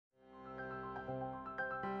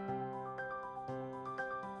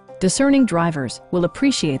Discerning drivers will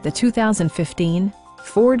appreciate the 2015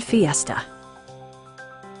 Ford Fiesta.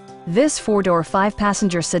 This four-door,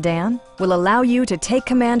 five-passenger sedan will allow you to take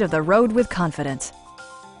command of the road with confidence.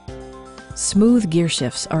 Smooth gear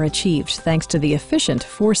shifts are achieved thanks to the efficient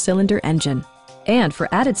four-cylinder engine. And for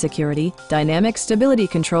added security, dynamic stability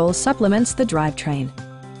control supplements the drivetrain.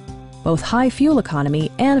 Both high fuel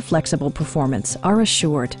economy and flexible performance are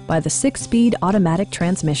assured by the 6-speed automatic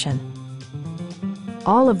transmission.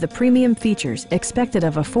 All of the premium features expected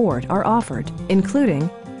of a Ford are offered, including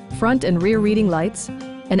front and rear reading lights,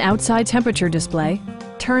 an outside temperature display,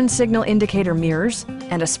 turn signal indicator mirrors,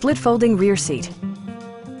 and a split folding rear seat.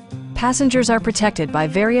 Passengers are protected by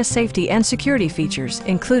various safety and security features,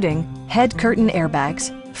 including head curtain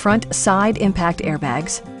airbags, front side impact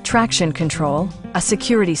airbags, traction control, a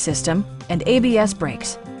security system, and ABS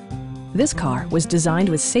brakes. This car was designed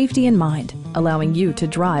with safety in mind, allowing you to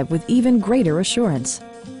drive with even greater assurance.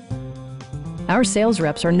 Our sales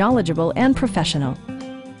reps are knowledgeable and professional.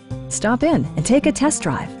 Stop in and take a test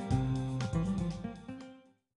drive.